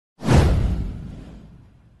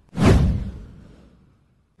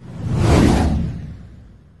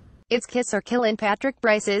It's Kiss or Kill in Patrick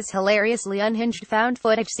Brice's hilariously unhinged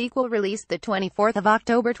found-footage sequel released the 24th of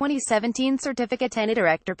October 2017. Certificate and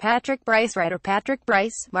director Patrick Brice, writer Patrick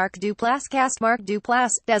Brice, Mark Duplass, cast Mark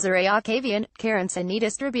Duplass, Desiree Octavian, Karen Sini,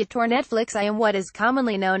 distributor Netflix. I am what is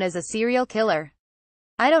commonly known as a serial killer.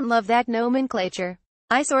 I don't love that nomenclature.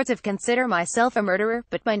 I sort of consider myself a murderer,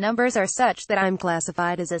 but my numbers are such that I'm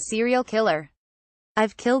classified as a serial killer.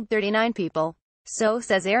 I've killed 39 people. So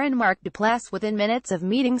says Aaron Mark Duplass within minutes of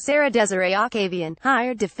meeting Sarah. Desiree Octavian,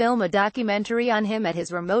 hired to film a documentary on him at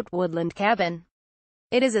his remote woodland cabin.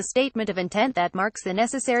 It is a statement of intent that marks the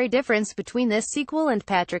necessary difference between this sequel and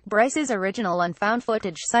Patrick Brice's original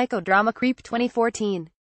unfound-footage psychodrama Creep 2014.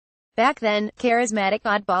 Back then, charismatic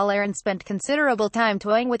oddball Aaron spent considerable time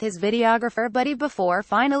toying with his videographer buddy before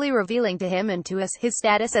finally revealing to him and to us his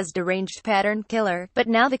status as deranged pattern killer. But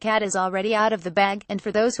now the cat is already out of the bag, and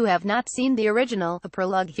for those who have not seen the original, a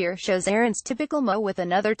prologue here shows Aaron's typical mo with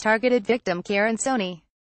another targeted victim, Karen Soni.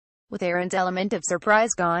 With Aaron's element of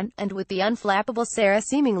surprise gone, and with the unflappable Sarah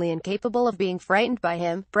seemingly incapable of being frightened by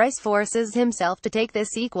him, Brice forces himself to take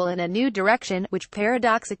this sequel in a new direction, which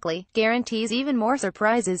paradoxically guarantees even more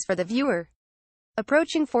surprises for the viewer.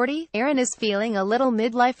 Approaching 40, Aaron is feeling a little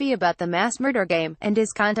midlifey about the mass murder game, and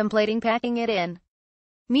is contemplating packing it in.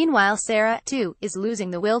 Meanwhile, Sarah, too, is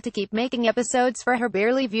losing the will to keep making episodes for her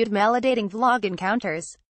barely viewed validating vlog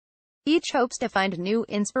encounters. Each hopes to find new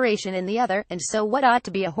inspiration in the other, and so what ought to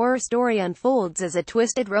be a horror story unfolds as a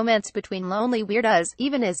twisted romance between lonely weirdos,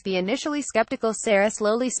 even as the initially skeptical Sarah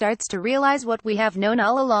slowly starts to realize what we have known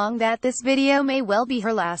all along, that this video may well be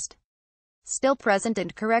her last. Still present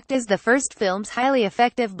and correct is the first film's highly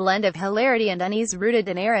effective blend of hilarity and unease rooted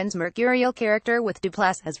in Aaron's mercurial character, with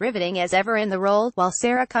Duplass as riveting as ever in the role, while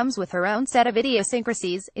Sarah comes with her own set of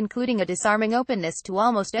idiosyncrasies, including a disarming openness to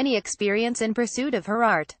almost any experience in pursuit of her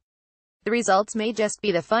art. The results may just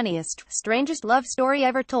be the funniest, strangest love story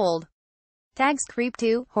ever told. Tags Creep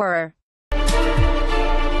 2, Horror.